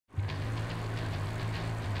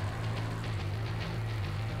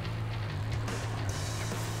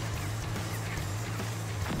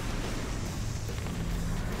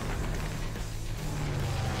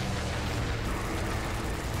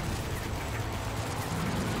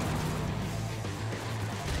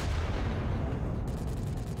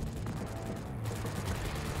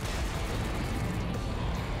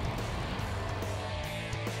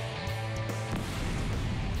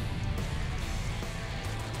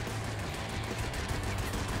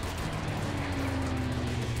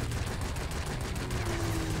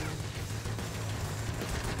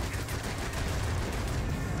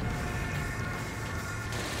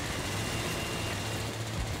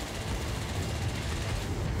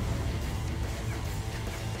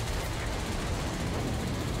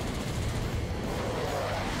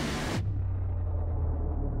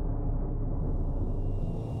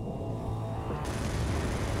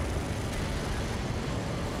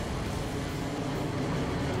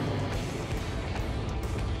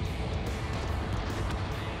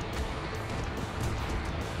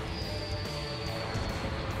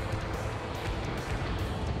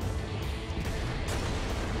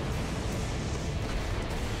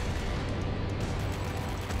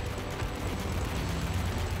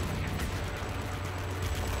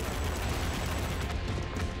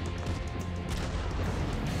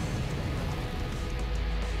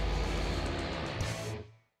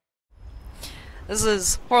This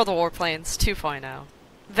is World of Warplanes 2.0.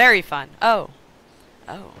 Very fun. Oh.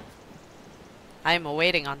 I am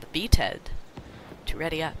awaiting on the BTED to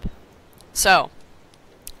ready up. So,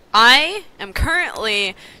 I am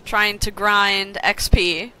currently trying to grind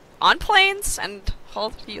XP on planes, and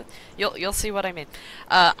you'll see what I mean.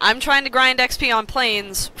 I'm trying to grind XP on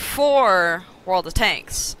planes for World of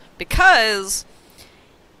Tanks, because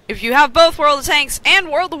if you have both World of Tanks and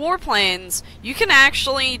World of Warplanes, you can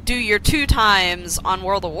actually do your 2 times on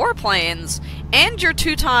World of Warplanes and your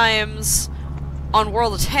 2 times on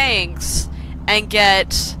World of Tanks and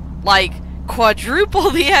get, like, quadruple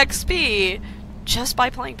the XP just by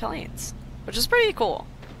playing planes, which is pretty cool,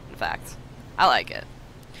 in fact. I like it.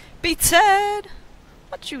 BTED!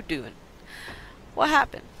 What you doing? What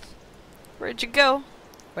happened? Where'd you go?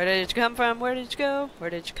 Where did you come from? Where did you go? Where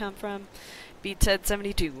did you come from? BTED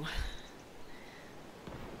 72.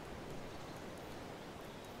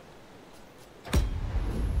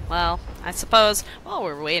 Well, I suppose while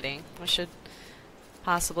we're waiting, we should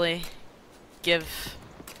possibly give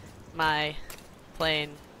my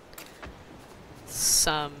plane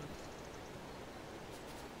some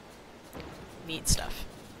neat stuff.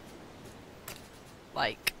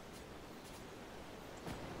 Like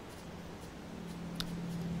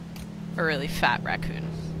a really fat raccoon.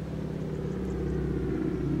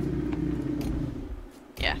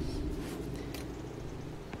 Yeah.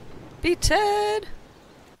 BTED!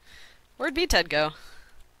 Where'd BTED go?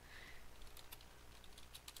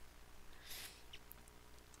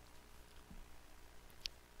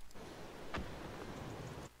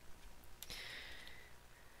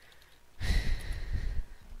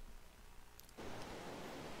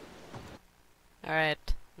 Alright,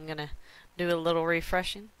 I'm gonna do a little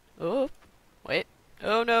refreshing. Oh, wait.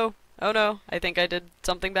 Oh no. Oh no. I think I did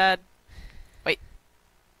something bad. Wait.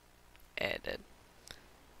 I did.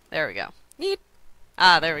 There we go. Neat.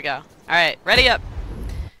 Ah, there we go. Alright, ready up.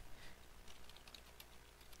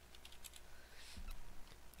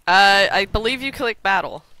 I believe you click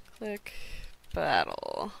battle. Click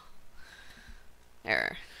battle.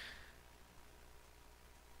 There.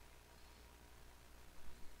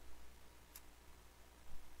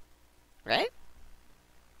 Right?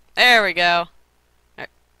 There we go.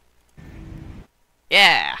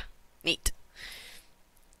 Yeah. Neat.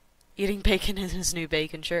 Eating bacon in his new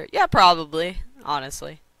bacon shirt. Yeah, probably.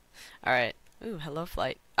 Honestly. Alright. Ooh, hello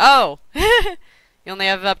flight. Oh! You only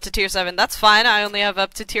have up to tier 7. That's fine. I only have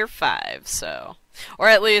up to tier 5, so. Or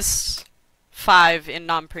at least 5 in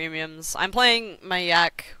non-premiums. I'm playing my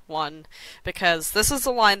Yak one because this is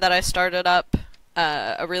the line that I started up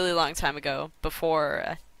a really long time ago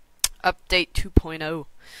before update 2.0.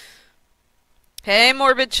 Hey,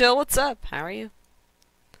 Morbid Chill, what's up? How are you?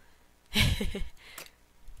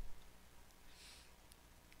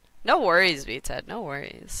 No worries, VTED, no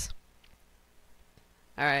worries.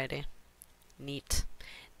 Alrighty. Neat.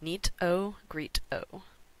 Neat-o, greet-o.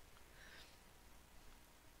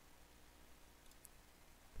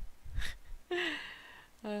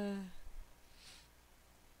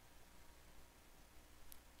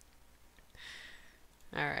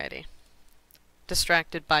 Alrighty.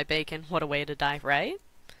 Distracted by bacon. What a way to die, right?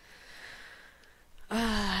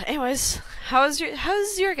 Anyways, how's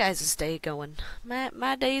your guys' day going?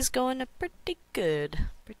 My day's going pretty good.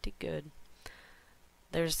 Pretty good.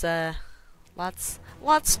 There's lots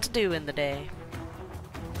to do in the day.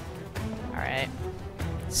 Alright.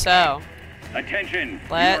 So attention.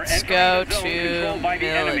 Let's go to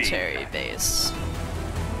military base.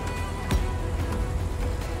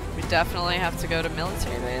 We definitely have to go to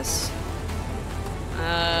military base.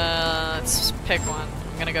 Let's pick one.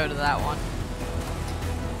 I'm gonna go to that one.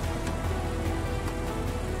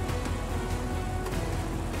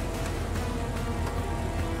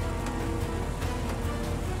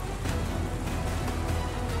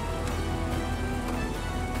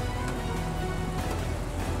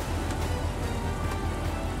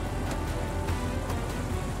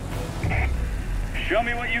 Show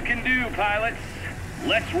me what you can do, pilots.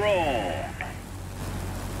 Let's roll.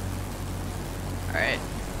 Alright.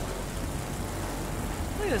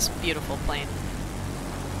 Look at this beautiful plane.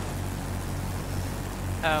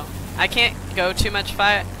 Oh, I can't go too much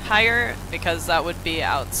higher because that would be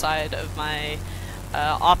outside of my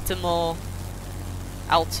optimal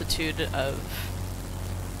altitude of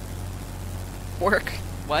work.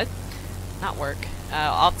 What? Not work.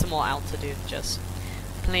 Optimal altitude, just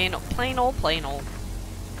plain old.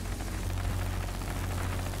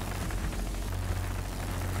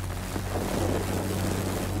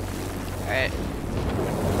 Alright.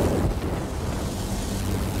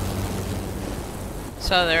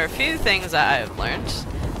 So there are a few things that I've learned.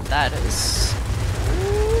 That is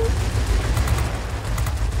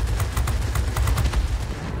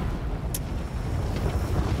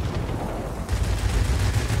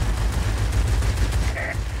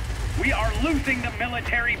We are losing the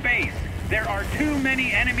military base. There are too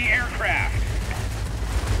many enemy aircraft.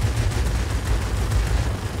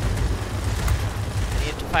 I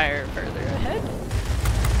need to fire further ahead.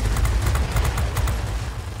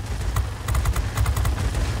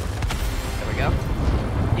 There we go.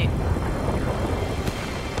 Neat.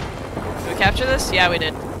 Did we capture this? Yeah, we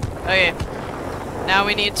did. Okay. Now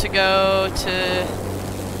we need to go to...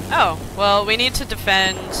 Oh, well, we need to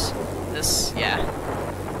defend this, yeah.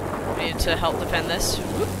 We need to help defend this.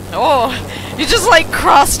 Whoop. Oh! You just, like,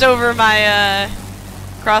 crossed over my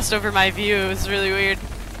view. It was really weird.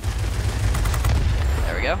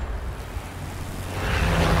 There we go.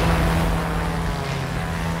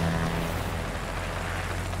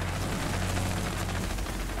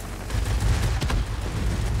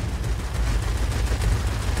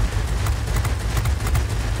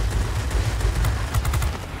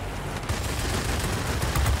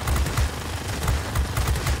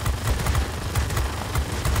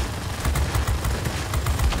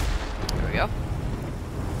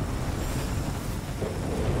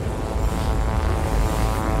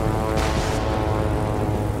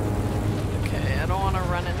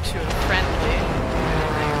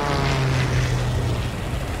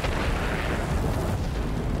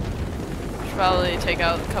 Probably take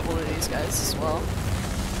out a couple of these guys as well.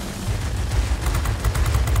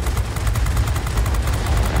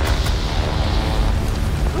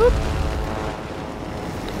 Whoop.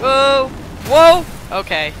 Whoa! Whoa!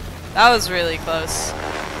 Okay, that was really close.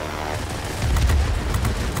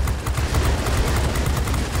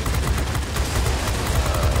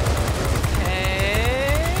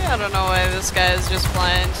 Okay, I don't know why this guy is just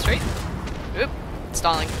flying straight. Oop,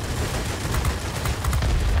 stalling.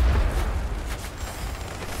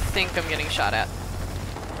 I think I'm getting shot at.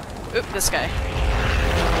 Oop, this guy.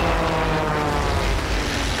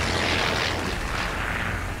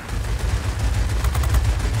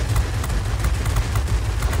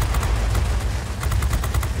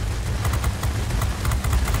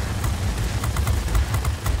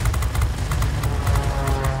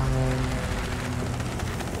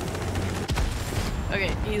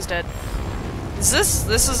 Okay, he's dead.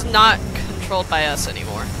 This is not controlled by us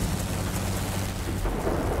anymore.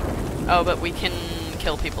 Oh, but we can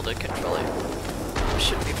kill people to control it.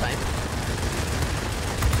 Should be fine.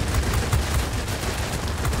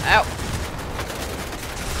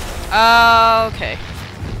 Ow. Okay.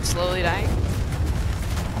 Slowly dying.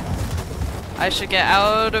 I should get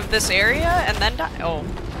out of this area and then die. Oh.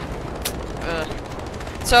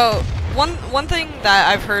 So, one thing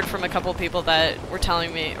that I've heard from a couple people that were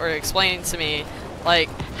telling me, or explaining to me, like,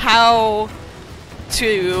 how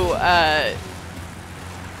to,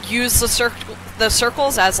 use the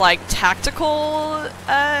circles as like tactical,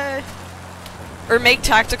 or make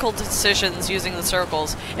tactical decisions using the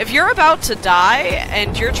circles. If you're about to die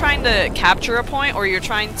and you're trying to capture a point or you're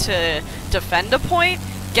trying to defend a point,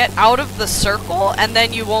 get out of the circle and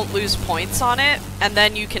then you won't lose points on it and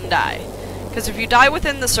then you can die. Because if you die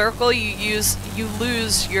within the circle, you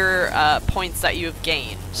lose your points that you have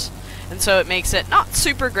gained, and so it makes it not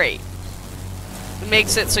super great. It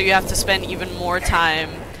makes it so you have to spend even more time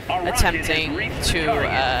attempting to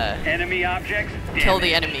kill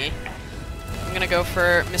the enemy. I'm gonna go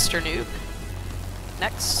for Mr. Noob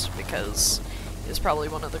next because he's probably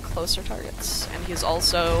one of the closer targets, and he's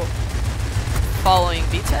also following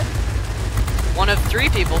BTED. One of 3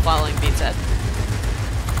 people following BTED.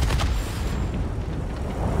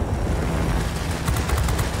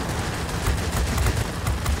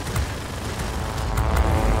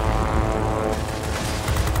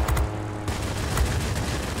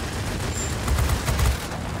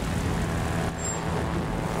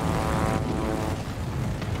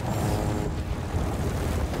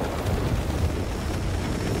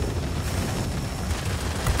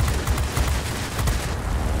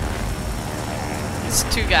 These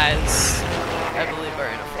 2 guys, I believe, are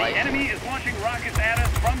in a fight. The enemy is launching rockets at us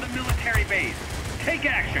from the military base. Take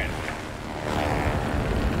action.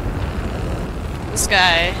 This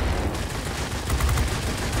guy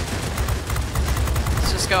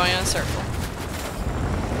is just going in a circle.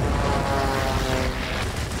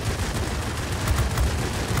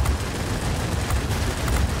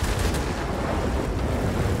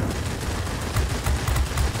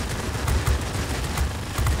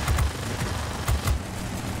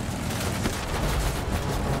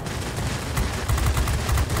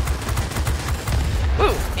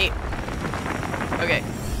 Ooh, neat. Okay.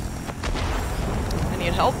 I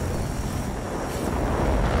need help.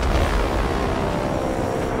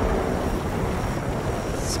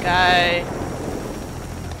 This guy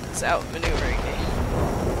is outmaneuvering me.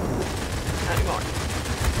 Not anymore.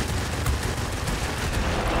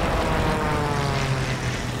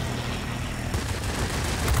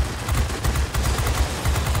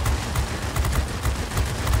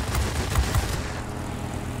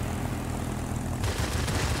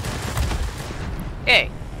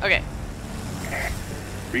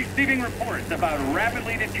 Receiving reports about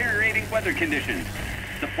rapidly deteriorating weather conditions.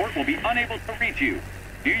 Support will be unable to reach you.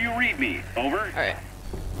 Do you read me? Over. Alright.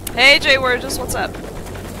 Hey, Jay Wurgis, what's up?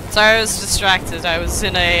 Sorry, I was distracted. I was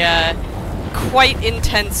in a quite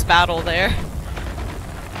intense battle there.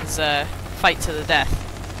 It was a fight to the death.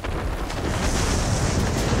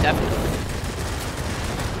 Definitely.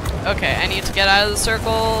 Okay, I need to get out of the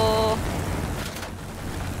circle.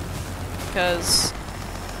 Because...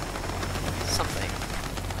 something.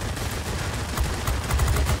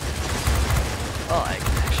 Well, I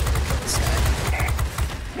can actually kill this guy.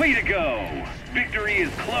 Way to go! Victory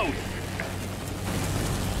is close.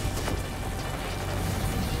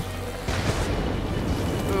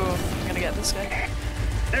 Ooh, I'm gonna get this guy.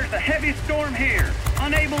 There's a heavy storm here.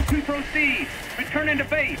 Unable to proceed. Return into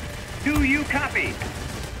base. Do you copy?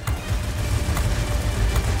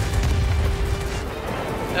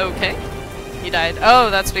 Okay. He died. Oh,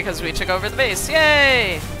 that's because we took over the base.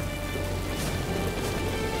 Yay!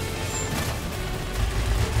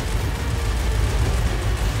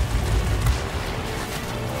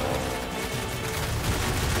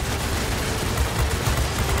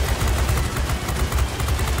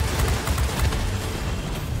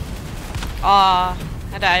 Aw,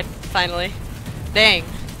 I died, finally. Dang.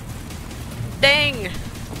 Dang!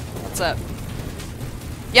 What's up?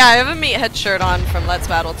 Yeah, I have a meathead shirt on from Let's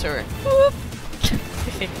Battle Tour. Whoop.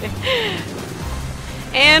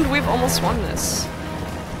 And we've almost won this.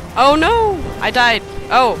 Oh no! I died.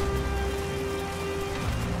 Oh.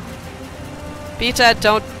 Beta,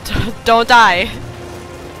 don't die.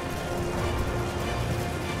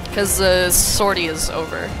 Because the sortie is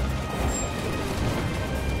over.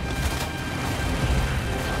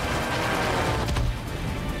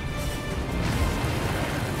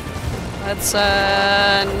 Let's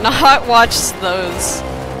not watch those.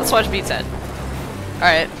 Let's watch Beats Head.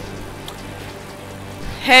 Alright.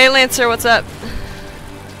 Hey Lancer, what's up?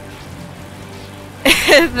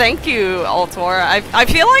 Thank you, Altor. I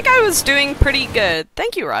feel like I was doing pretty good.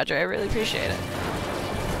 Thank you, Roger. I really appreciate it.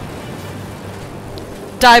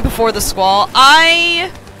 Die before the squall. I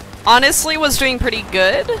honestly was doing pretty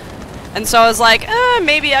good. And so I was like,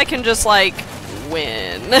 maybe I can just like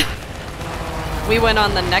win. We went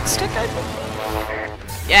on the next tick, I think.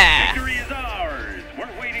 Yeah. Victory is ours. We're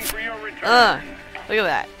waiting for your return. Look at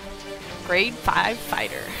that. Grade 5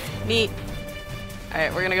 fighter. Neat.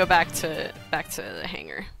 Alright, we're gonna go back to the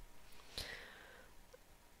hangar.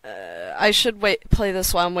 I should play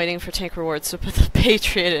this while I'm waiting for tank rewards to put the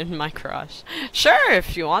Patriot in my garage. Sure,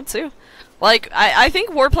 if you want to. Like, I think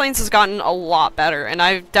Warplanes has gotten a lot better, and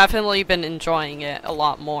I've definitely been enjoying it a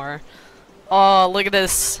lot more. Oh, look at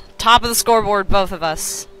this. Top of the scoreboard, both of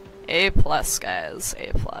us. A+, guys.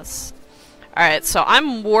 A+. Alright, so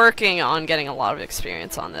I'm working on getting a lot of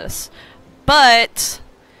experience on this. But,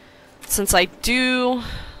 since I do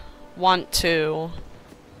want to...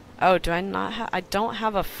 Oh, do I not have... I don't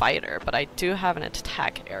have a fighter, but I do have an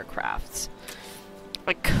attack aircraft.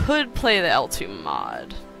 I could play the L2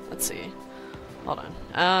 mod. Let's see. Hold on.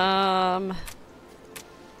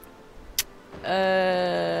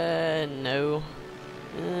 No.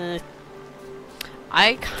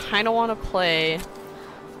 I kind of want to play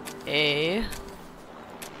a...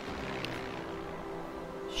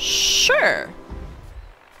 Sure!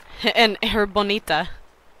 An Era Bonita.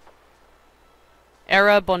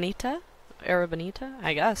 Era Bonita? Era Bonita?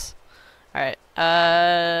 I guess. Alright,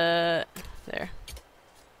 there.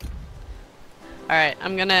 Alright,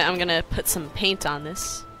 I'm gonna put some paint on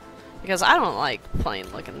this. Because I don't like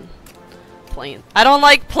plain looking planes. I don't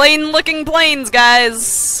like plain looking planes,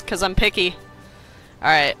 guys! Cause I'm picky.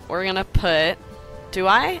 Alright, we're gonna put... Do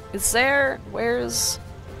I? Is there... Where's...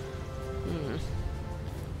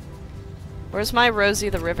 Where's my Rosie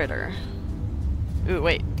the Riveter? Ooh,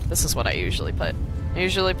 wait. This is what I usually put. I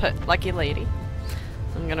usually put Lucky Lady.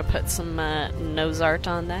 I'm gonna put some nose art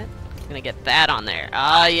on that. I'm gonna get that on there.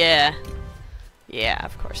 Ah, yeah. Yeah,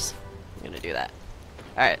 of course. I'm gonna do that.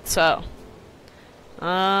 Alright, so...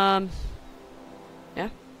 yeah.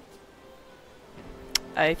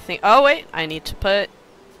 I think... Oh, wait! I need to put,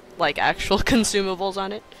 like, actual consumables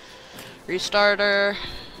on it. Restarter...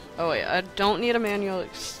 Oh wait, I don't need a manual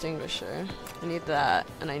extinguisher. I need that,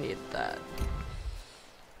 and I need that.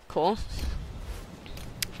 Cool.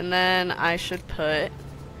 And then I should put...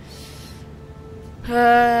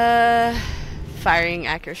 firing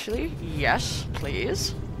accuracy. Yes,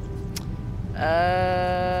 please.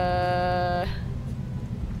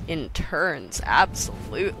 In turns,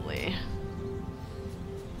 absolutely.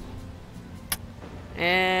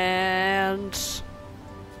 And...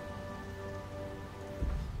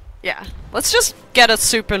 Yeah, let's just get a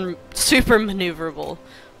super maneuverable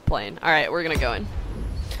plane. Alright, we're gonna go in.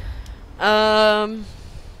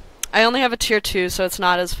 I only have a tier 2, so it's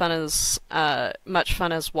not as fun as, much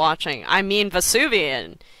fun as watching. I mean,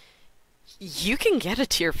 Vesuvian, you can get a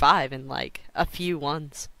tier 5 in, like, a few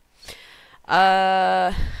ones.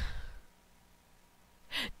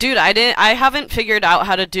 Dude, I haven't figured out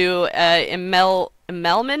how to do a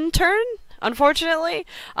Imelman turn, unfortunately.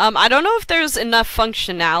 I don't know if there's enough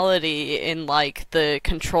functionality in, like, the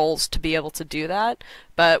controls to be able to do that,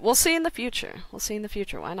 but we'll see in the future. We'll see in the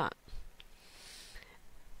future, why not?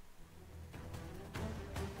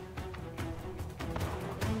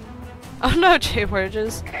 Oh no, Jay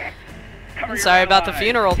Burgess. I'm sorry about the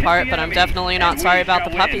funeral part, but I'm definitely not sorry about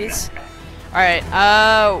the puppies. Alright,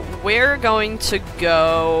 we're going to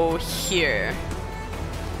go here.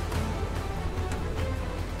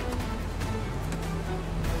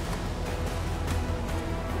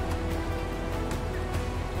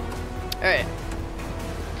 Alright.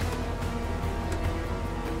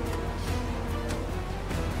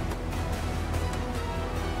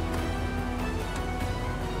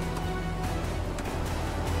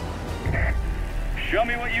 Show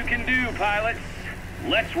me what you can do, pilots.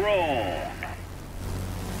 Let's roll.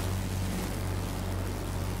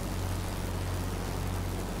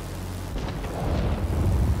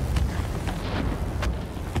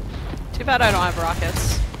 Too bad I don't have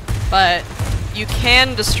rockets. But you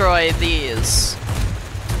can destroy these,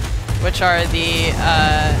 which are the,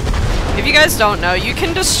 if you guys don't know, you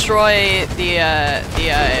can destroy the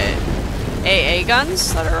AA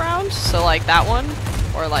guns that are around. So like that one,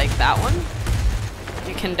 or like that one.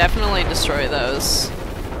 You can definitely destroy those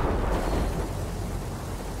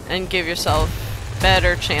and give yourself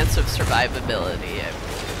better chance of survivability,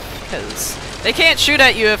 because they can't shoot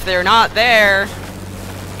at you if they're not there.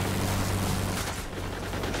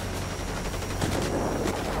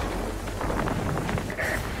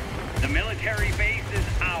 The military base is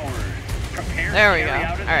ours. Prepare there we to go. carry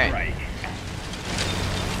out a Alright. strike.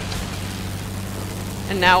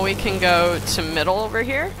 And now we can go to middle over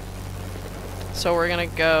here. So we're gonna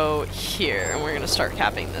go here, and we're gonna start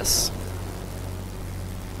capping this.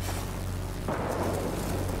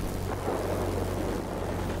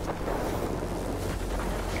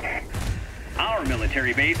 Our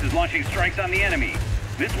military base is launching strikes on the enemy.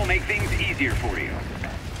 This will make things easier for you.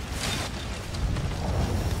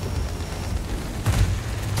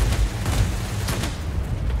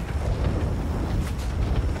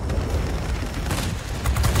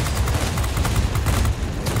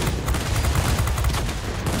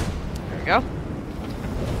 Go.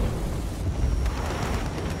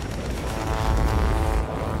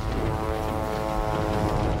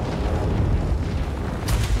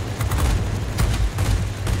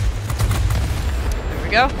 There we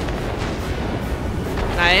go.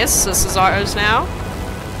 Nice, this is ours now.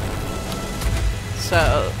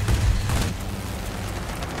 So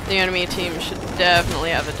the enemy team should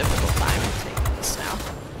definitely have a difficult time taking this now.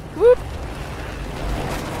 Whoop!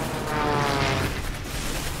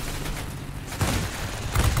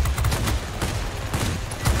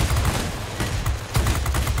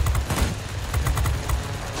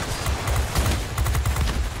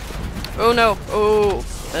 Oh no, oh,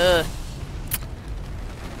 ugh.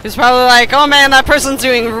 He's probably like, oh man, that person's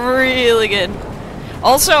doing really good.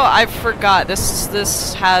 Also, I forgot, this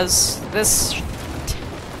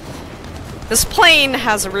plane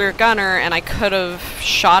has a rear gunner, and I could have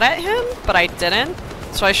shot at him, but I didn't,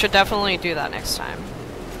 so I should definitely do that next time.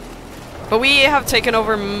 But we have taken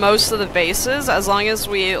over most of the bases, as long as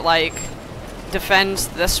we, like, defend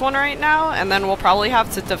this one right now, and then we'll probably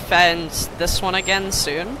have to defend this one again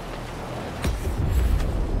soon.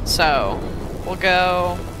 So, we'll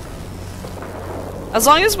go... As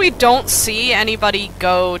long as we don't see anybody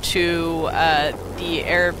go to the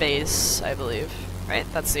air base, I believe. Right?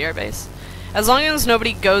 That's the air base. As long as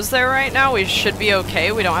nobody goes there right now, we should be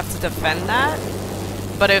okay. We don't have to defend that.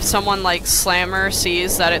 But if someone like Slammer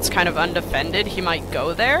sees that it's kind of undefended, he might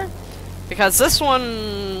go there. Because this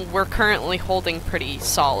one, we're currently holding pretty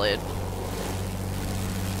solid.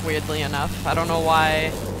 Weirdly enough. I don't know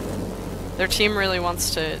why their team really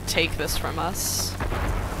wants to take this from us.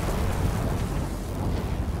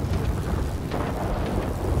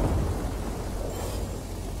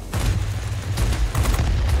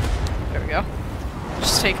 There we go.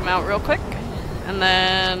 Just take them out real quick. And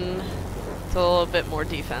then it's a little bit more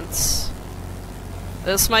defense.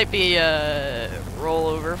 This might be a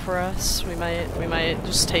rollover for us. We might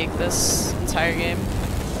just take this entire game,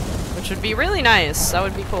 which would be really nice. That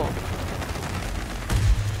would be cool.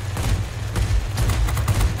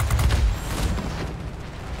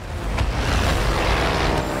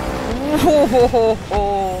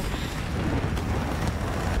 Oh.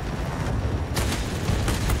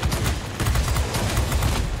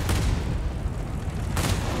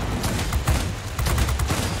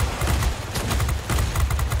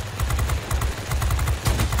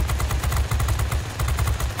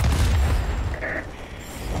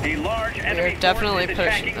 A large enemy definitely force is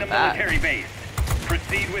pushing attacking the the back. military base.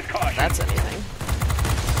 Proceed with caution. That's anything.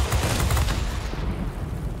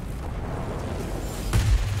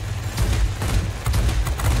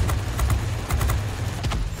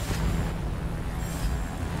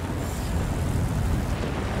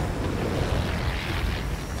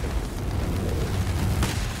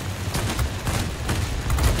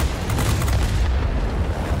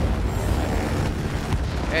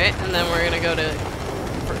 Alright, and then we're gonna go to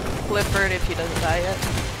for Clifford if he doesn't die yet.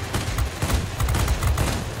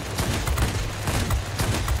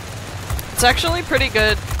 It's actually pretty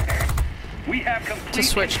good We have complete to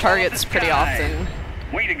switch control of targets the pretty skies. often.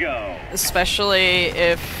 Way to go. Especially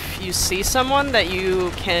if you see someone that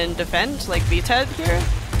you can defend, like VTED here.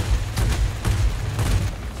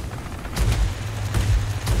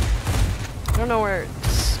 I don't know where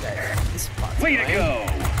this spot's Way to going.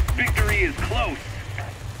 go. Victory is close.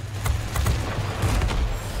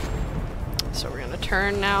 So we're gonna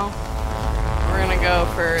turn now. We're gonna go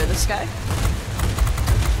for this guy.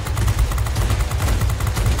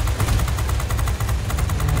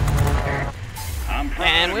 I'm proud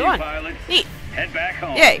And of we you, won. pilots. Neat. Head back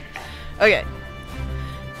home. Yay. Okay.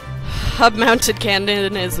 Hub-mounted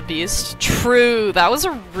cannon is a beast. True. That was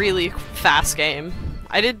a really fast game.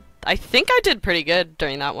 I think I did pretty good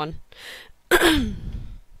during that one.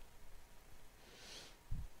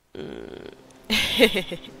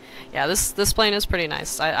 Yeah, this plane is pretty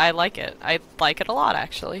nice. I like it. I like it a lot,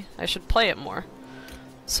 actually. I should play it more.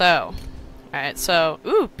 So, alright, so,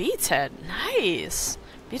 ooh, Beathead, nice!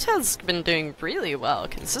 Beathead's been doing really well,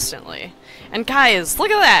 consistently. And guys,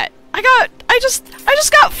 look at that! I just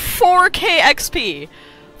got 4k XP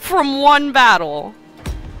from one battle.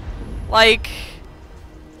 Like,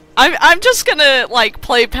 I'm just gonna, like,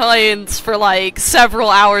 play planes for, like, several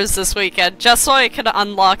hours this weekend, just so I can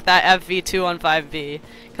unlock that FV2 on 5V.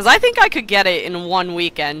 Because I think I could get it in one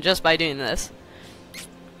weekend just by doing this.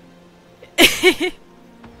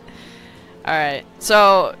 Alright,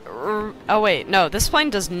 so... oh wait, no, this plane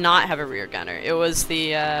does not have a rear gunner. It was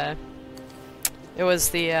the IL-2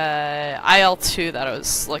 that I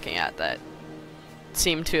was looking at that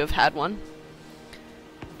seemed to have had one.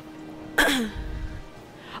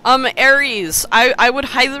 Ares, I would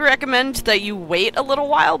highly recommend that you wait a little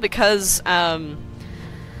while because, I'm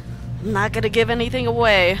not gonna give anything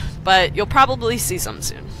away, but you'll probably see some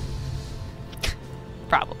soon.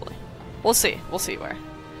 Probably. We'll see where.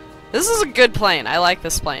 This is a good plane. I like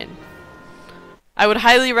this plane. I would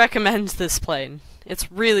highly recommend this plane. It's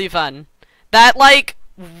really fun. That, like,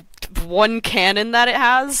 one cannon that it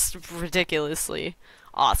has, ridiculously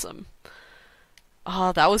awesome.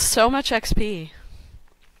 Oh, that was so much XP.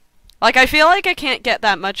 Like, I feel like I can't get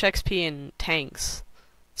that much XP in tanks.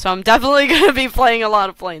 So I'm definitely gonna be playing a lot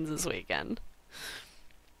of planes this weekend.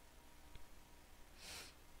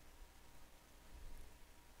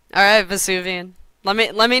 Alright, Vesuvian.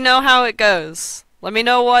 Let me know how it goes. Let me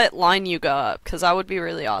know what line you go up, because that would be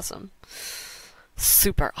really awesome.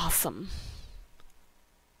 Super awesome.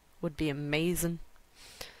 Would be amazing.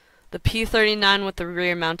 The P-39 with the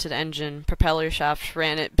rear-mounted engine, propeller shaft,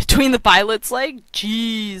 ran it between the pilot's leg?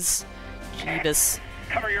 Jeez. Jeebus.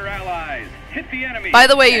 Cover your allies. Hit the enemy. By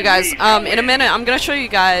the way, you guys, in a minute, I'm gonna show you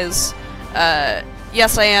guys,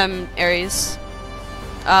 yes, I am Ares.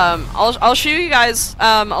 I'll show you guys,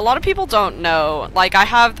 a lot of people don't know, like, I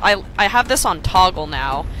have this on toggle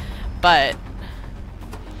now, but,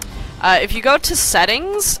 if you go to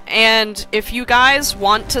settings, and if you guys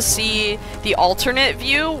want to see the alternate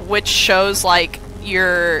view, which shows, like,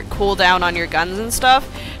 your cooldown on your guns and stuff,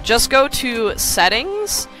 just go to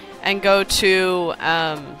settings, and go to,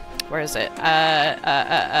 where is it?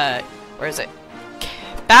 Where is it?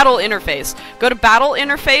 Battle interface. Go to battle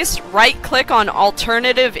interface, right click on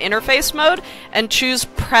alternative interface mode, and choose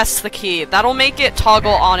press the key. That'll make it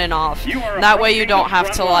toggle on and off. That way you don't have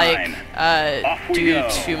to, like, do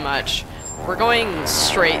too much. We're going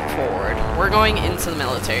straight forward. We're going into the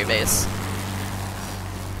military base.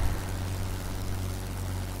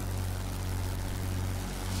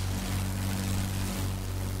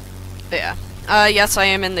 Yeah. Yes, I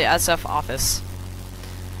am in the SF office.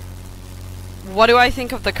 What do I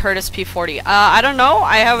think of the Curtis P-40? I don't know.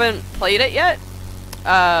 I haven't played it yet.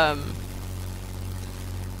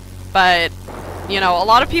 But, you know, a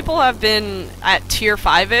lot of people have been at tier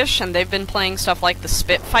 5-ish, and they've been playing stuff like the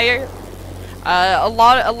Spitfire, A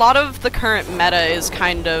lot of the current meta is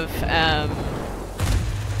kind of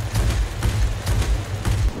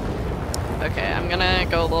okay, I'm gonna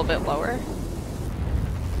go a little bit lower.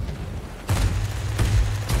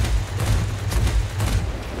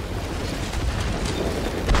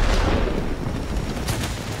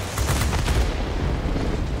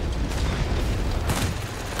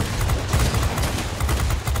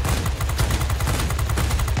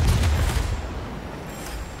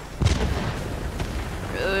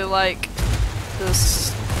 Really like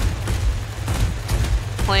this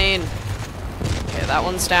plane. Okay, that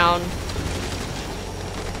one's down.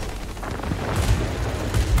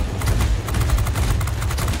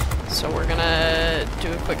 So we're gonna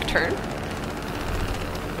do a quick turn.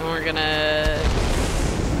 And we're gonna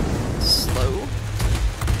slow.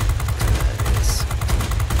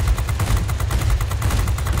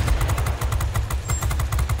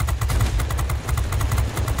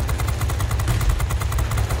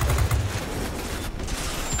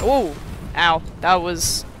 Oh, ow. That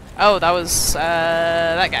was, oh, that was,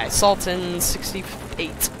 that guy, Sultan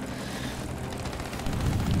 68.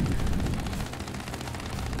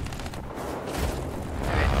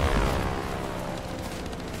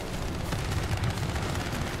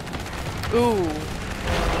 Ooh,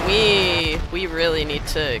 we really need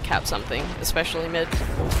to cap something, especially mid.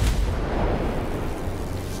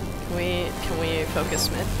 Can we focus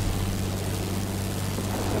mid?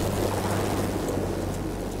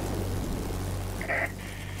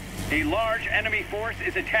 A large enemy force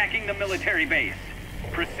is attacking the military base.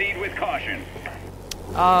 Proceed with caution.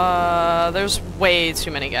 There's way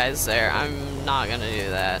too many guys there. I'm not gonna do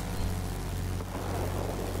that.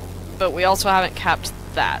 But we also haven't capped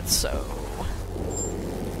that, so...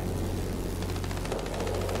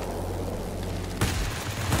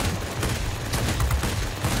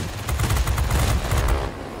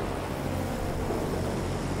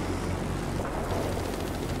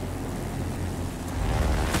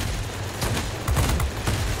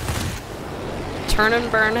 Turn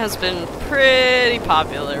and burn has been pretty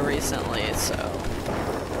popular recently, so...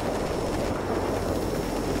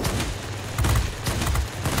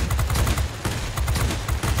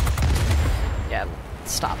 Yeah,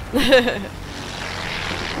 stop. Man.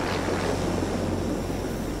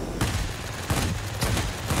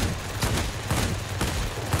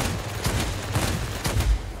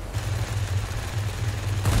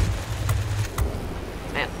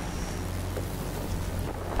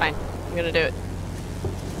 Fine, I'm gonna do it.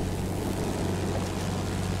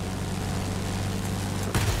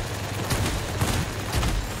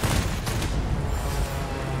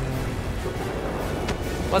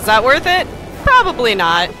 Was that worth it? Probably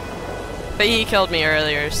not. But he killed me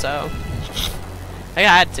earlier, so I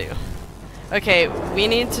had to. Okay, we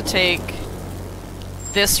need to take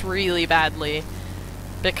this really badly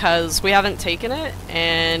because we haven't taken it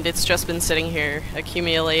and it's just been sitting here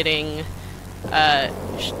accumulating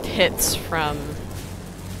hits from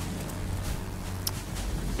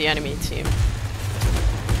the enemy team.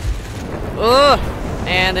 Ugh!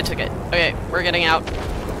 And they took it. Okay, we're getting out.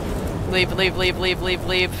 Leave, leave, leave, leave, leave,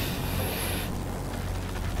 leave.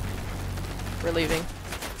 We're leaving.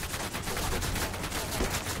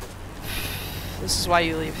 This is why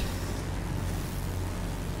you leave.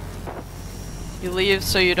 You leave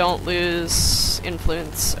so you don't lose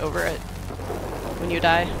influence over it when you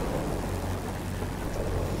die.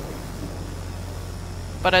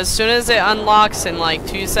 But as soon as it unlocks in like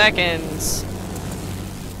 2 seconds,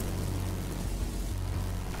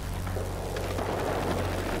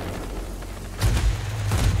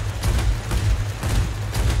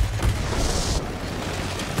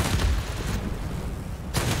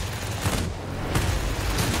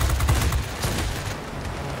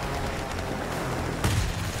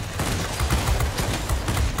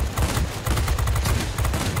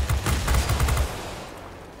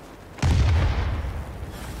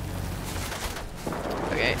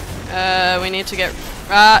 we need to get...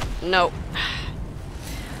 no.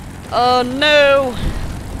 Oh, no!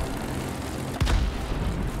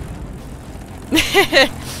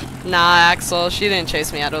 Nah, Axel, she didn't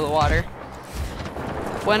chase me out of the water.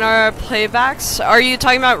 When are playbacks? Are you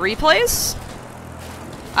talking about replays?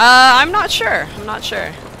 I'm not sure. I'm not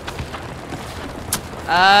sure.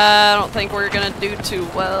 I don't think we're gonna do too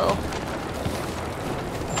well.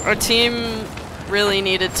 Our team really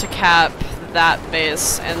needed to cap that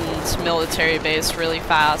base and military base really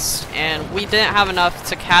fast, and we didn't have enough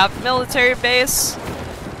to cap military base.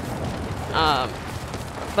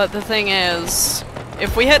 But the thing is,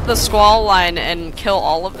 if we hit the squall line and kill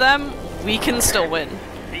all of them, we can still win,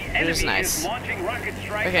 which is nice.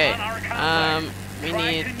 Okay, We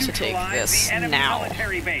need to take this now.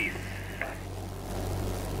 Military base.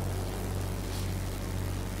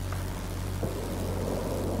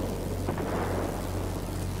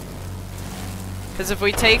 Because if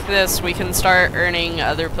we take this, we can start earning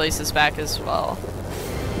other places back as well.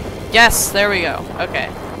 Yes, there we go. Okay.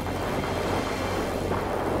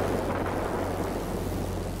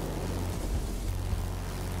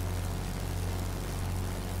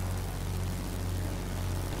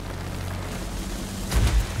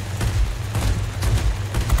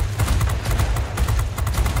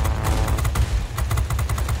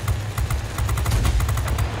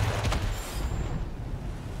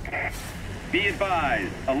 Be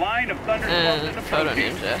advised, a line of thunderstorms is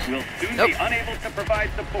approaching. We'll soon be unable to provide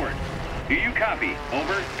support. Do you copy?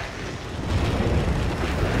 Over.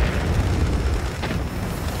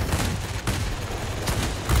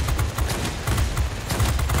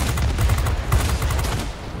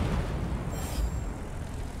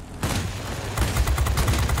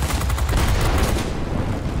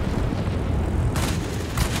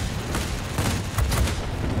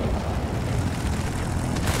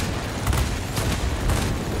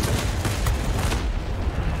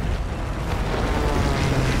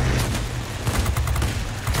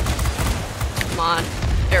 On.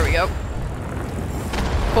 There we go.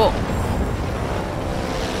 Cool.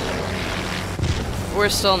 We're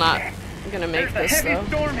still not gonna make There's this a heavy though.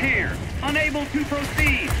 storm here. Unable to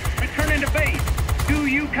proceed. Return into base. Do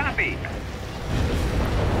you copy?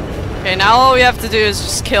 Okay, now all we have to do is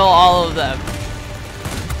just kill all of them.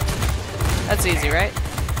 That's easy, right?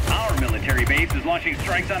 Our military base is launching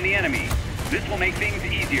strikes on the enemy. This will make things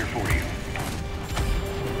easier for you.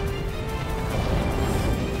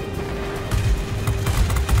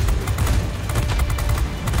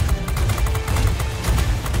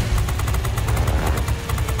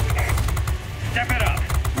 Step it up.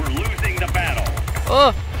 We're losing the battle.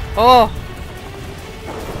 Oh! Oh!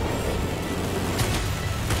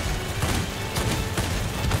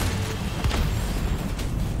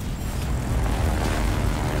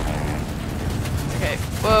 Okay.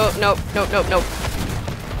 Whoa, nope, nope, nope, nope.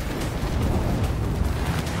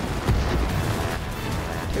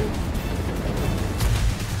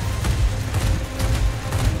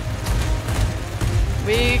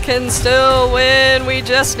 We can still win, we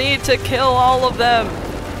just need to kill all of them.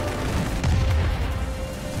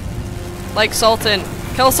 Like Sultan.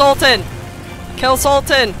 Kill Sultan! Kill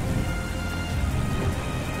Sultan!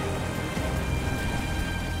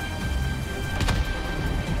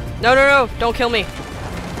 No, no, no, don't kill me.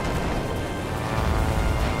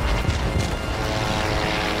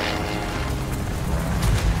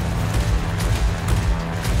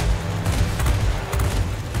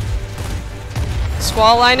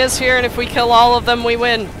 Squall line is here, and if we kill all of them, we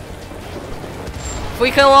win. If we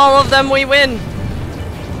kill all of them, we win.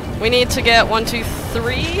 We need to get 1, 2,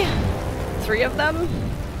 3. 3 of them.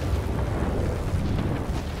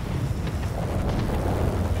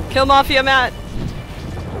 Kill Mafia Matt.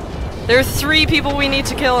 There are 3 people we need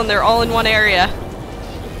to kill, and they're all in one area.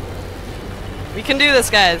 We can do this,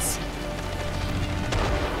 guys.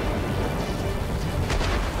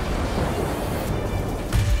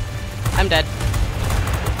 I'm dead.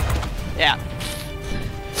 Yeah.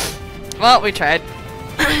 Well, we tried.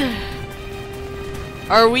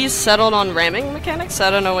 Are we settled on ramming mechanics?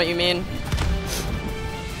 I don't know what you mean.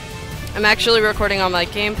 I'm actually recording on my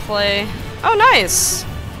gameplay. Oh, nice!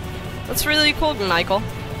 That's really cool, Michael.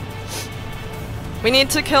 We need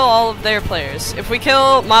to kill all of their players. If we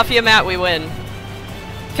kill Mafia Matt, we win.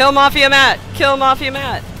 Kill Mafia Matt! Kill Mafia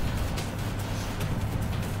Matt!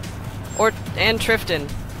 And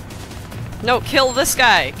Trifton. No, kill this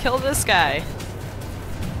guy! Kill this guy!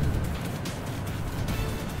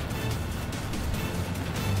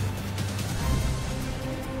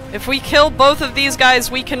 If we kill both of these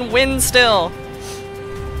guys, we can win still!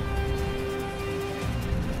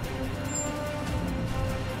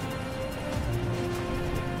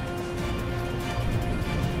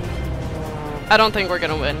 I don't think we're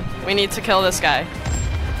gonna win. We need to kill this guy.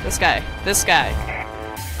 This guy. This guy.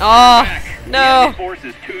 Oh, no! Force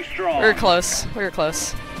is too strong. We were close. We were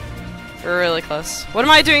close. We were really close. What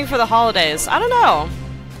am I doing for the holidays? I don't know.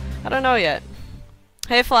 I don't know yet.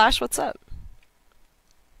 Hey Flash, what's up?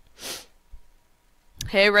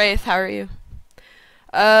 Hey Wraith, how are you?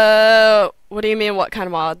 What do you mean what kind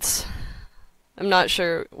of mods? I'm not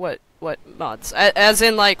sure what mods. As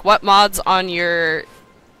in like what mods on your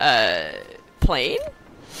plane?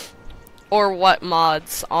 Or what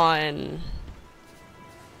mods on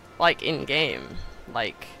like in game?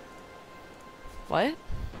 Like what?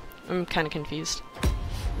 I'm kind of confused.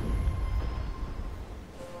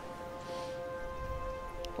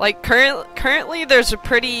 Like, currently there's a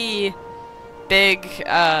pretty big,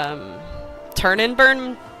 turn and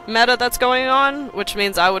burn meta that's going on, which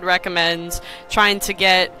means I would recommend trying to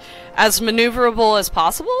get as maneuverable as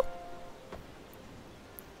possible.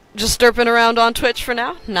 Just derping around on Twitch for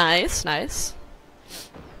now. Nice, nice.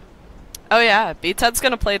 Oh yeah, B-Ted's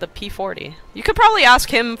gonna play the P40. You could probably ask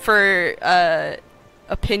him for,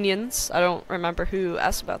 opinions. I don't remember who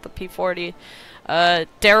asked about the P40.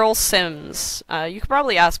 Daryl Sims. You could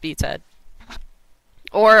probably ask B-Ted.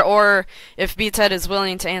 Or if B-Ted is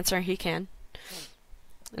willing to answer, he can.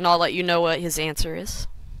 And I'll let you know what his answer is.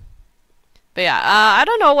 But yeah, I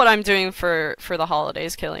don't know what I'm doing for the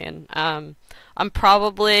holidays, Killian. I'm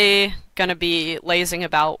probably gonna be lazing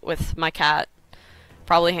about with my cat.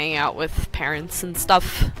 Probably hanging out with parents and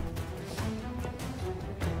stuff.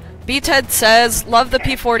 B-Ted says, love the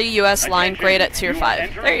P40 US line, great at tier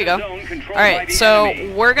 5. There you go. Alright, so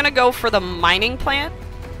we're gonna go for the mining plant.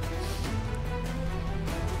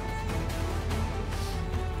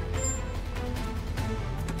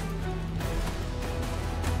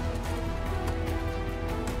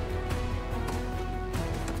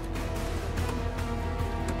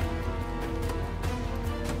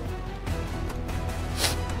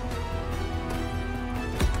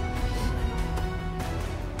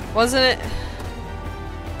 Wasn't it?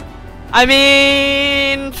 I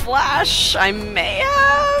mean, Flash, I may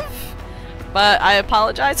have, but I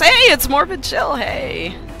apologize. Hey, it's Morbid Chill,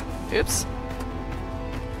 hey. Oops.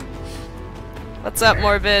 What's up,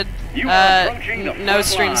 Morbid? No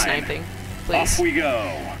stream sniping, please. Off we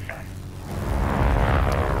go.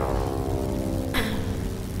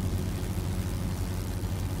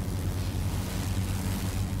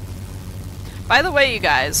 By the way, you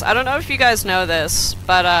guys, I don't know if you guys know this,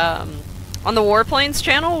 but on the Warplanes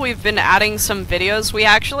channel, we've been adding some videos. We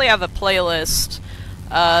actually have a playlist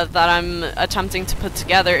that I'm attempting to put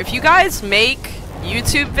together. If you guys make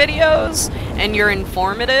YouTube videos and you're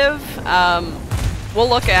informative, we'll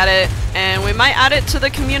look at it, and we might add it to the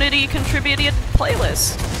community contributed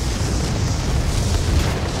playlist.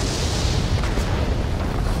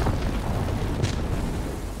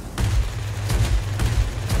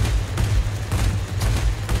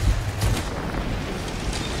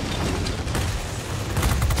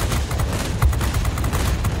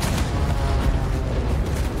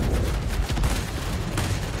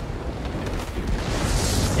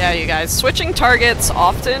 Yeah, you guys, switching targets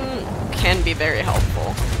often can be very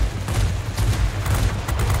helpful.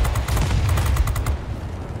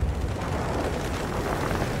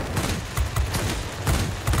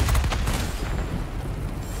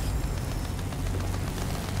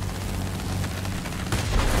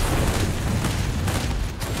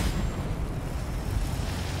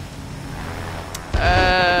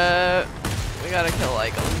 We gotta kill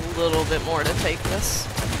like a little bit more to take this.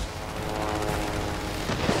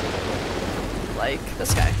 Like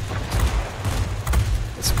this guy.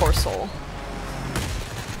 This poor soul.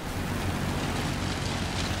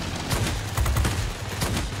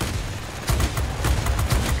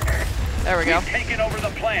 There we go. We've taken over the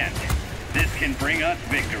plant. This can bring us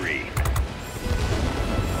victory.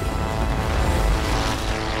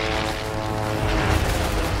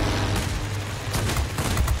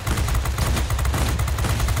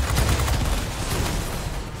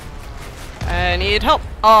 I need help.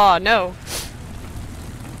 Oh no.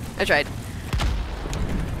 I tried.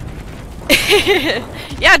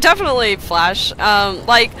 Yeah, definitely, Flash.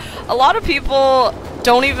 Like, a lot of people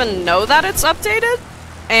don't even know that it's updated,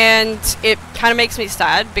 and it kind of makes me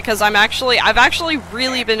sad because I've actually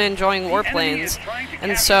really been enjoying Warplanes,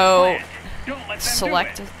 and so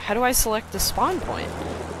select. How do I select the spawn point?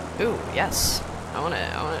 Ooh, yes. I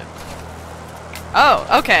wanna.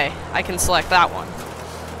 Oh, okay. I can select that one.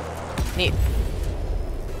 Neat.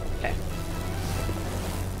 Okay.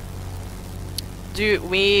 Do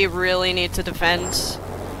we really need to defend?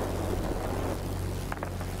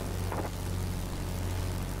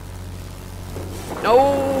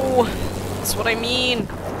 No! That's what I mean.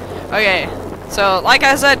 Okay, so like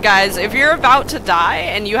I said, guys, if you're about to die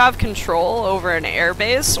and you have control over an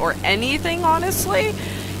airbase or anything, honestly,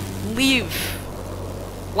 leave.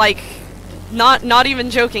 Like, not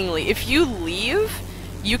even jokingly. If you leave,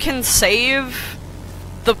 you can save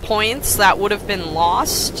the points that would have been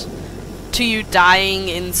lost to you dying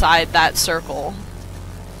inside that circle.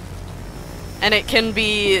 And it can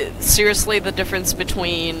be seriously the difference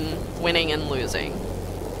between winning and losing.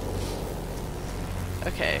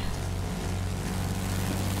 Okay.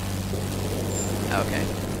 Okay.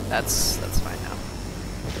 That's fine now.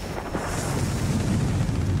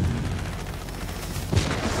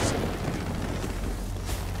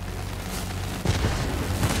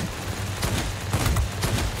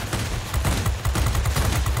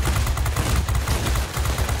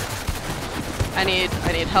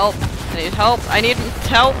 I need help. I need help. I need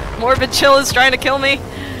help. Morbid Chill is trying to kill me.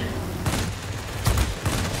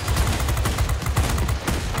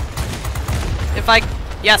 If I...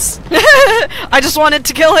 Yes. I just wanted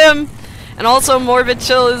to kill him. And also Morbid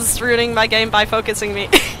Chill is ruining my game by focusing me.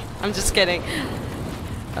 I'm just kidding.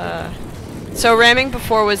 So ramming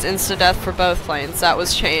before was insta-death for both planes. That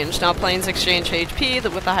was changed. Now planes exchange HP,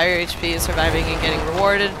 with the higher HP surviving and getting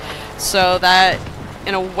rewarded. So that,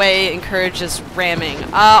 in a way, encourages ramming.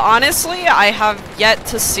 Honestly, I have yet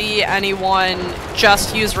to see anyone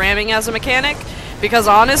just use ramming as a mechanic. Because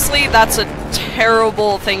honestly, that's a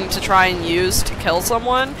terrible thing to try and use to kill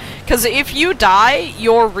someone. Because if you die,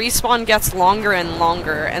 your respawn gets longer and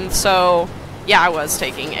longer. And so... Yeah, I was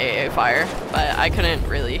taking AA fire, but I couldn't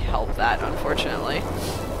really help that, unfortunately.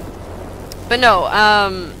 But no,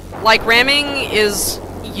 like, ramming is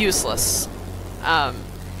useless.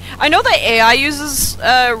 I know that AI uses,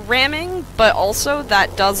 ramming, but also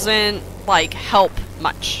that doesn't, like, help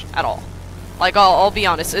much at all. Like, I'll be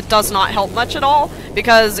honest, it does not help much at all,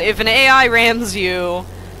 because if an AI rams you,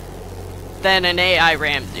 then an AI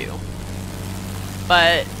rammed you.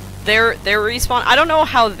 But... Their respawn, I don't know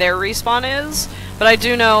how their respawn is, but I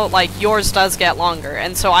do know, like, yours does get longer,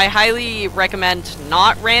 and so I highly recommend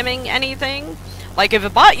not ramming anything. Like, if a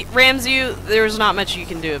bot rams you, there's not much you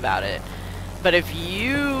can do about it. But if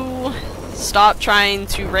you stop trying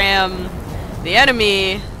to ram the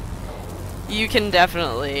enemy, you can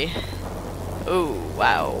definitely... Oh,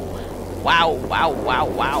 wow. Wow, wow, wow,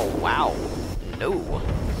 wow, wow. No.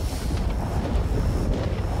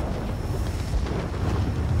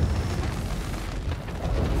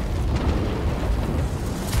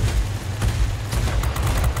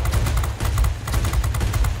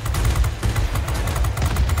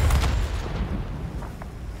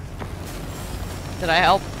 Did I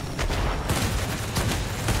help?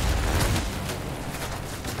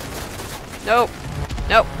 Nope.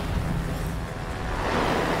 Nope.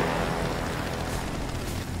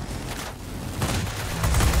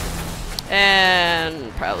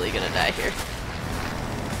 And probably gonna die here.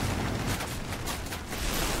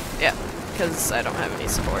 Yeah, because I don't have any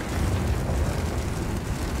support.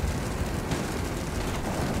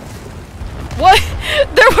 What?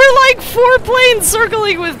 There were like 4 planes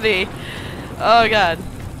circling with me! Oh god.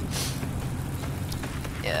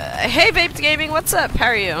 Hey Vaped Gaming, what's up? How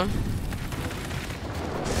are you?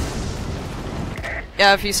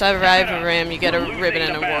 Yeah, if you survive a ram, you get a ribbon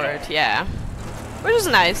and award. Yeah. Which is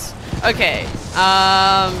nice. Okay.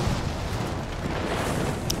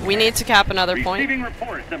 We need to cap another point. Receiving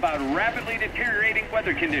reports about rapidly deteriorating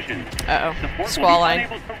weather conditions. Uh-oh. Squall line.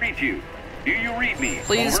 Unable to reach you. Do you read me?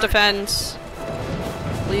 Please Over. defend.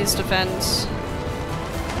 Please defend.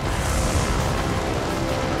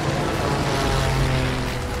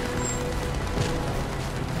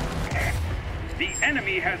 The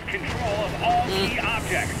enemy has control of all key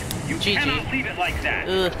objects. You GG. cannot leave it like that.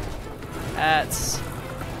 Ugh.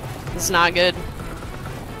 That's not good.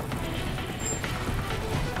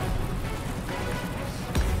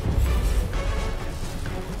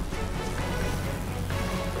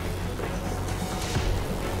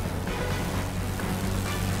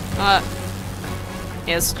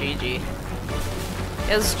 Yes, GG.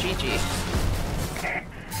 Yes, GG.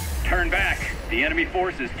 Turn back. The enemy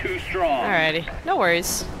force is too strong. Alrighty. No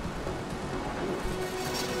worries.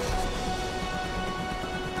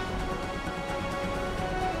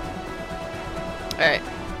 Alright.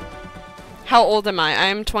 How old am I?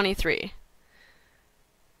 I'm 23.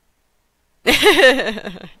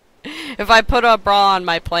 If I put a bra on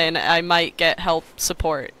my plane, I might get help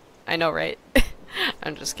support. I know, right?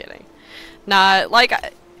 I'm just kidding. Nah,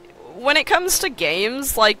 like, when it comes to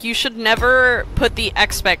games, like, you should never put the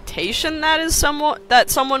expectation that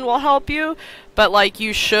someone will help you, but, like,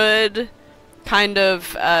 you should kind of,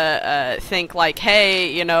 think, like,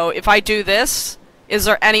 hey, you know, if I do this, is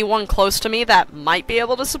there anyone close to me that might be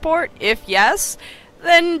able to support? If yes,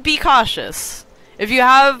 then be cautious. If you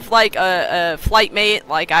have, like, a flight mate,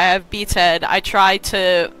 like I have Beathead, I try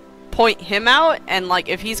to point him out, and, like,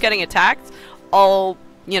 if he's getting attacked, I'll,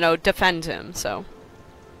 you know, defend him, so.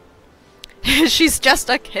 She's just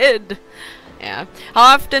a kid. Yeah.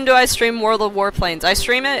 How often do I stream World of Warplanes? I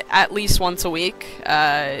stream it at least once a week,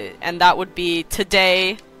 and that would be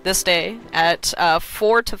today, this day, at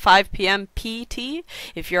 4 to 5 p.m. PT.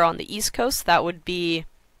 If you're on the East Coast, that would be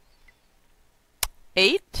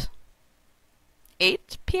 8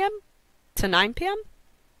 p.m. to 9 p.m.?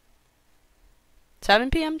 7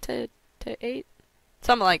 p.m. to 8?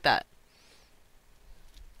 Something like that.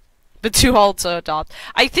 But too old to adopt.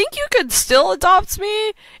 I think you could still adopt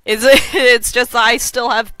me. It's just that I still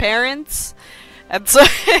have parents. And so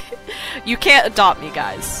you can't adopt me,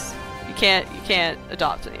 guys. You can't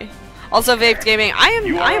adopt me. Also, Vape Gaming, I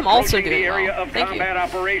am also doing the area well. of Thank combat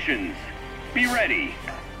operations. Be ready.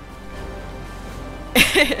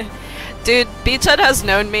 you. Dude, Beachhead has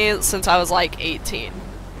known me since I was like 18.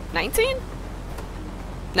 19?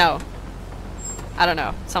 No. I don't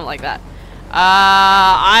know. Something like that.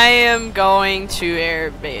 I am going to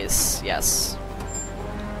air base. Yes.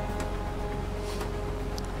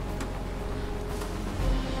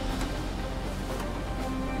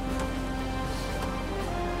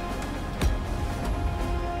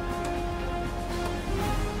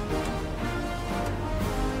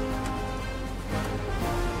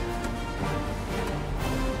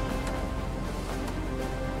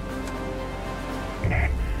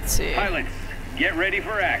 Let's see. Pilots, get ready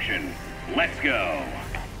for action. Let's go.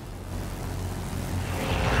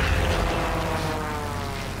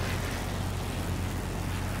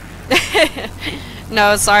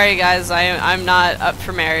 No, sorry guys, I'm not up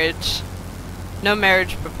for marriage. No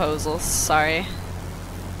marriage proposals, sorry.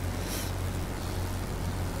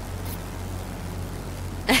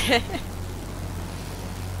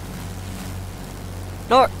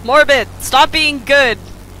 Morbid, stop being good.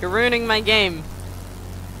 You're ruining my game.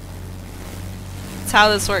 That's how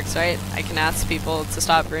this works, right? I can ask people to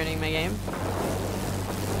stop ruining my game.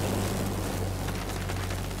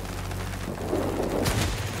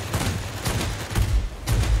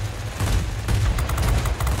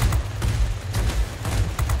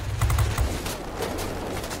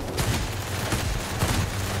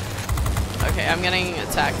 Okay, I'm getting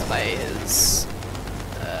attacked by his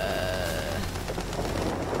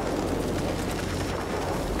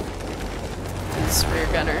rear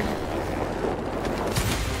gunner.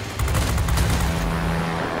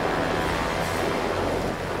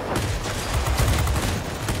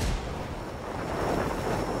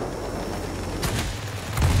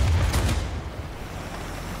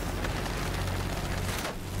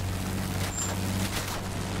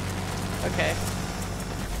 Okay.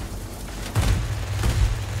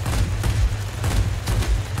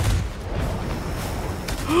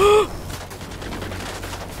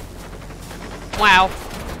 Wow.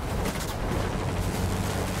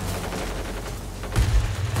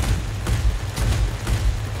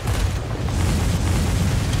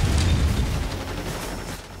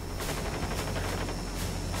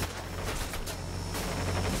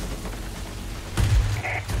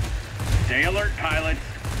 Stay alert, pilots.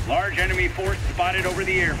 Large enemy force spotted over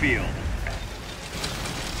the airfield.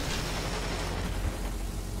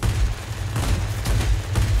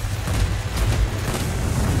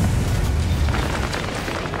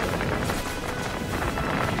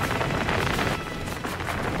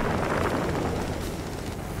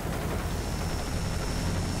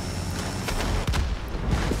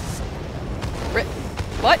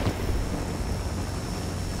 What?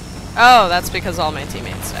 Oh, that's because all my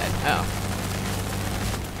teammates died. Oh.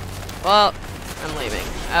 Well, I'm leaving.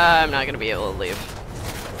 I'm not gonna be able to leave.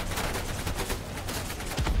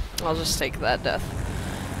 I'll just take that death.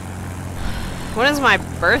 When is my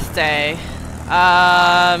birthday?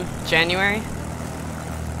 January?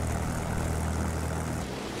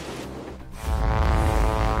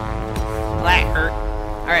 That hurt.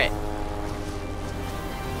 Alright.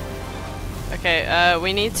 Okay,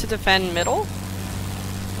 we need to defend middle.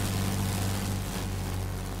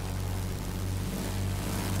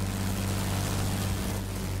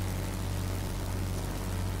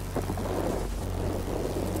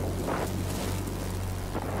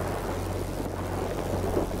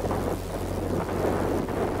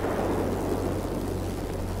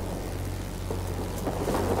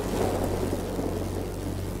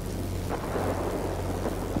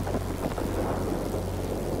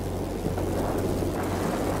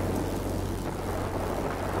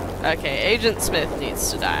 Okay, Agent Smith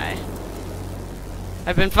needs to die.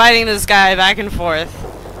 I've been fighting this guy back and forth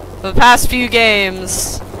for the past few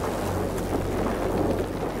games.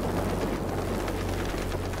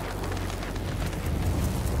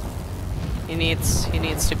 He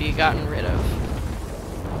needs to be gotten rid of.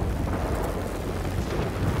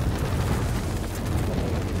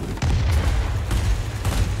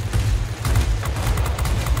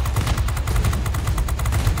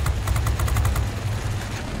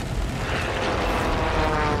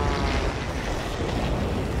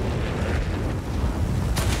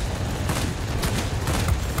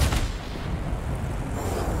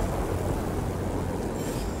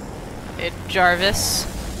 Jarvis.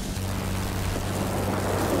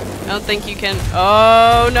 I don't think you can.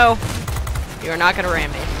 Oh no! You are not gonna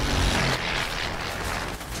ram me.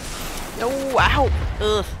 No! Ow!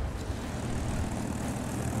 Ugh!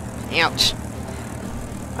 Ouch!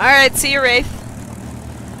 Alright, see you, Wraith.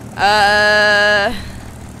 I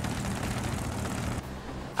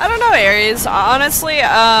don't know, Ares. Honestly,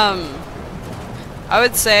 I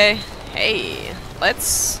would say, hey,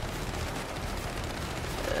 let's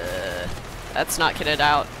not kitted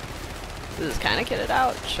out. This is kind of kitted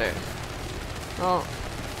out, sure. Well,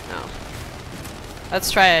 no. Let's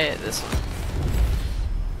try this one.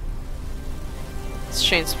 Let's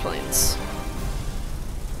change planes.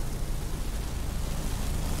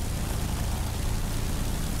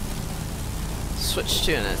 Switch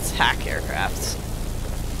to an attack aircraft,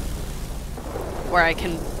 where I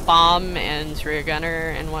can bomb and rear gunner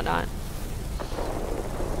and whatnot.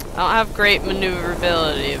 I don't have great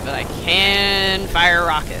maneuverability, but I can fire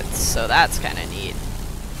rockets, so that's kind of neat.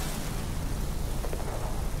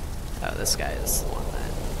 Oh, this guy is the one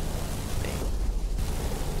that they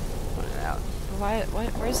pointed out.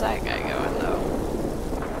 Where's that guy going, though?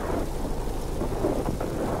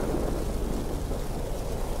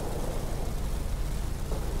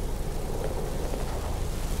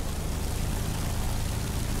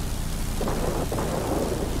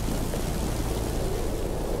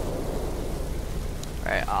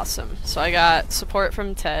 Alright, awesome. So I got support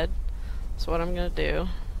from Ted. So what I'm gonna do,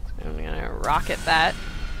 I'm gonna rocket that.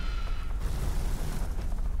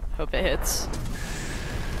 Hope it hits.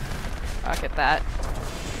 Rocket that.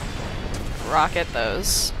 Rocket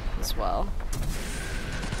those as well.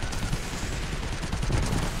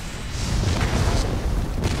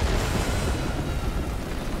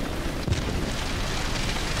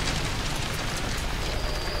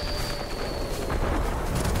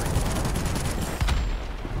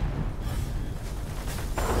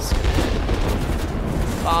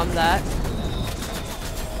 Bomb that.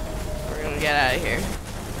 We're gonna get out of here.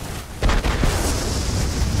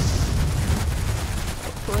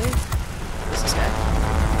 Hopefully. Where's this guy?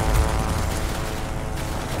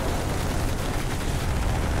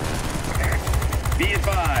 Be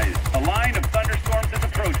advised, a line of thunderstorms is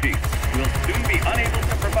approaching. We'll soon be unable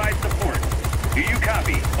to provide support. Do you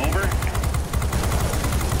copy? Over.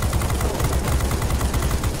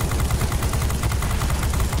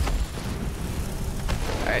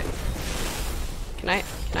 Alright. Can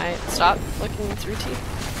I stop looking through teeth?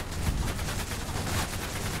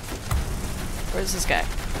 Where's this guy?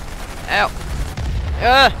 Ow.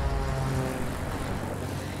 Ugh.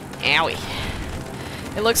 Owie.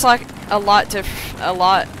 It looks like a lot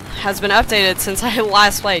has been updated since I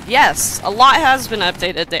last played. Yes, a lot has been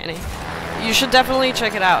updated, Danny. You should definitely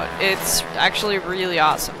check it out. It's actually really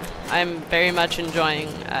awesome. I'm very much enjoying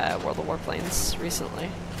World of Warplanes recently.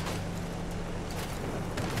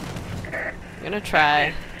 I'm gonna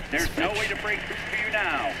try. There's no way to break through for you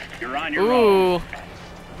now. You're on your own. Ooh.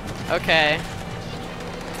 Okay.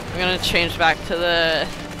 I'm gonna change back to the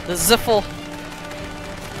Ziffle.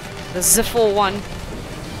 The Ziffle one.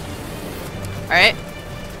 Alright.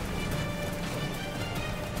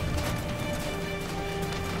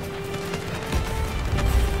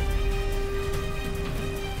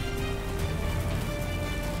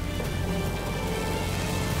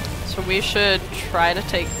 So we should try to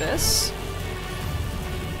take this.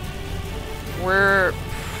 We're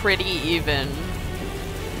pretty even,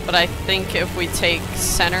 but I think if we take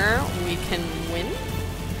center, we can win.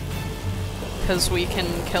 Because we can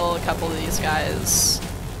kill a couple of these guys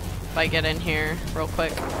if I get in here real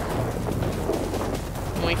quick.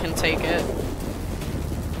 And we can take it.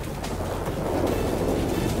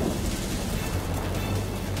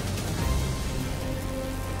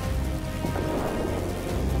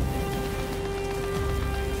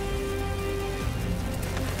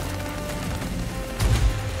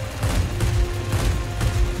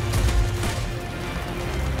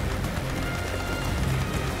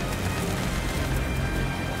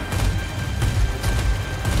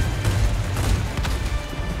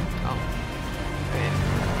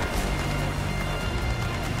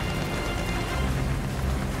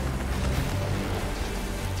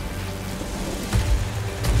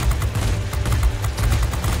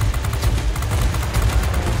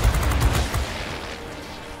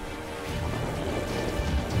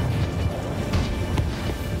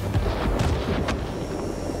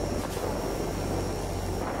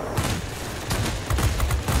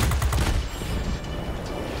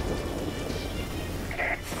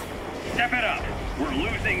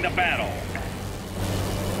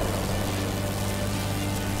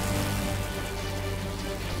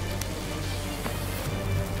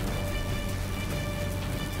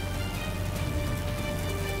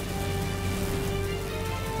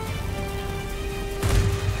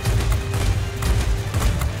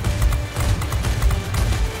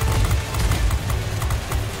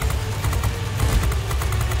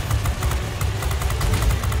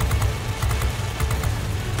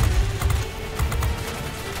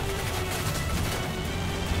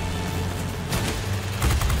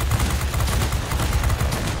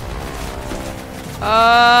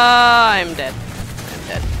 I'm dead. I'm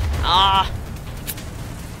dead. Ah.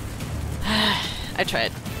 I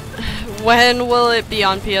tried. When will it be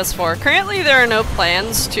on PS4? Currently there are no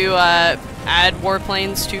plans to add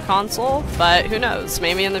Warplanes to console, but who knows?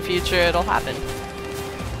 Maybe in the future it'll happen.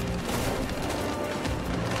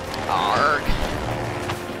 Arg.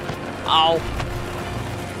 Ow.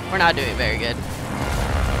 We're not doing very good.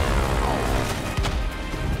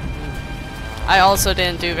 I also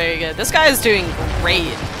didn't do very good. This guy is doing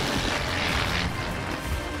great.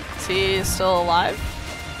 Is he still alive?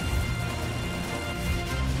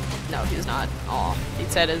 No, he's not. Aw, he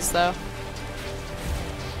said is though.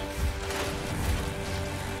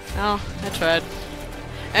 Oh, I tried.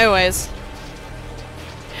 Anyways.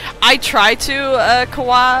 I tried to,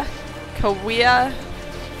 Kawia,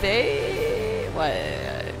 what?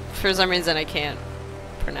 For some reason I can't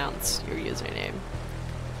pronounce your username.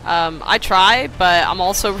 I try, but I'm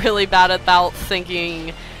also really bad about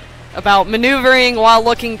thinking about maneuvering while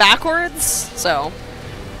looking backwards, so.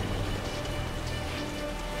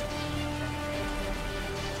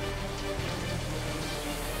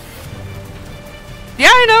 Yeah,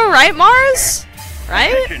 I know, right, Mars?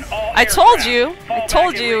 Right? I told you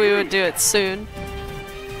we would do it soon.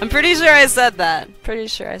 I'm pretty sure I said that.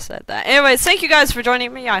 Anyways, thank you guys for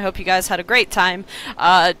joining me. I hope you guys had a great time.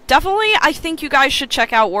 Definitely, I think you guys should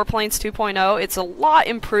check out Warplanes 2.0. It's a lot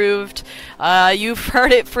improved. You've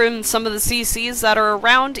heard it from some of the CCs that are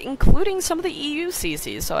around, including some of the EU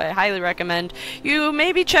CCs, so I highly recommend you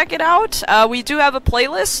maybe check it out. We do have a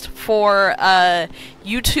playlist for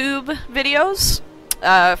YouTube videos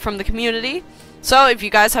from the community. So if you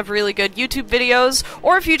guys have really good YouTube videos,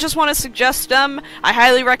 or if you just want to suggest them, I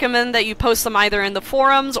highly recommend that you post them either in the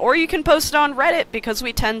forums, or you can post it on Reddit, because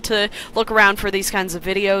we tend to look around for these kinds of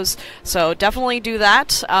videos. So definitely do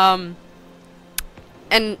that. And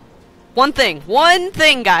one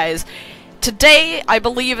thing, guys. Today, I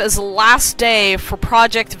believe, is the last day for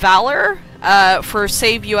Project Valor. For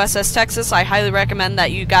Save USS Texas. I highly recommend that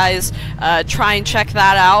you guys try and check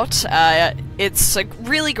that out. It's a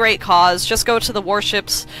really great cause. Just go to the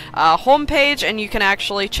Warship's homepage and you can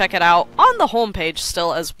actually check it out on the homepage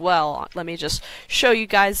still as well. Let me just show you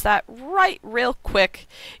guys that real quick.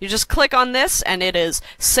 You just click on this and it is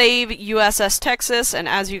Save USS Texas, and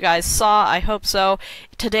as you guys saw, I hope so,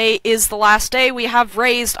 today is the last day. We have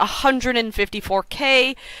raised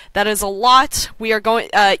 154K. That is a lot. We are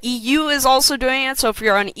going, EU is also doing it, so if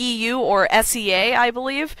you're on EU or SEA, I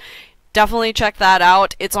believe, definitely check that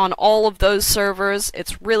out. It's on all of those servers.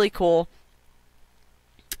 It's really cool.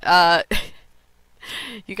 You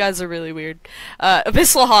guys are really weird.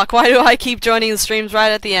 Abyssal Hawk, why do I keep joining the streams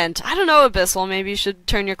right at the end? I don't know, Abyssal. Maybe you should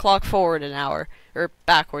turn your clock forward an hour. Or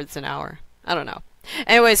backwards an hour. I don't know.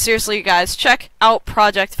 Anyway, seriously, you guys, check out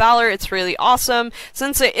Project Valor. It's really awesome.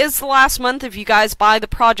 Since it is the last month, if you guys buy the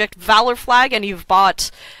Project Valor flag and you've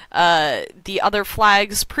bought the other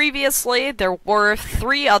flags previously, there were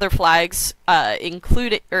 3 other flags, 4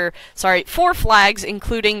 flags,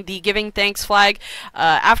 including the Giving Thanks flag.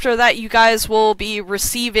 After that, you guys will be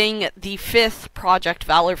receiving the 5th Project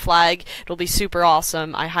Valor flag. It'll be super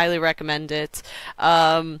awesome. I highly recommend it.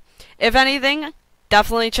 If anything,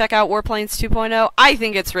 definitely check out Warplanes 2.0. I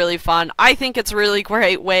think it's really fun. I think it's a really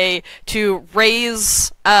great way to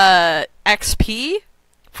raise XP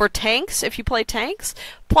for tanks if you play tanks.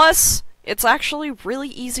 Plus, it's actually really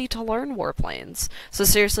easy to learn Warplanes. So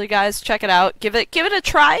seriously, guys, check it out. Give it a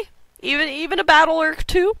try. Even a battle or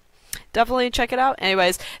 2. Definitely check it out.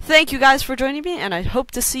 Anyways, thank you guys for joining me, and I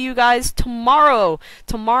hope to see you guys tomorrow.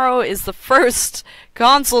 Tomorrow is the first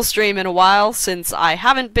console stream in a while, since I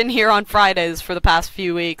haven't been here on Fridays for the past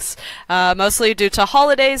few weeks, mostly due to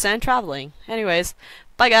holidays and traveling. Anyways,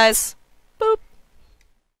 bye guys.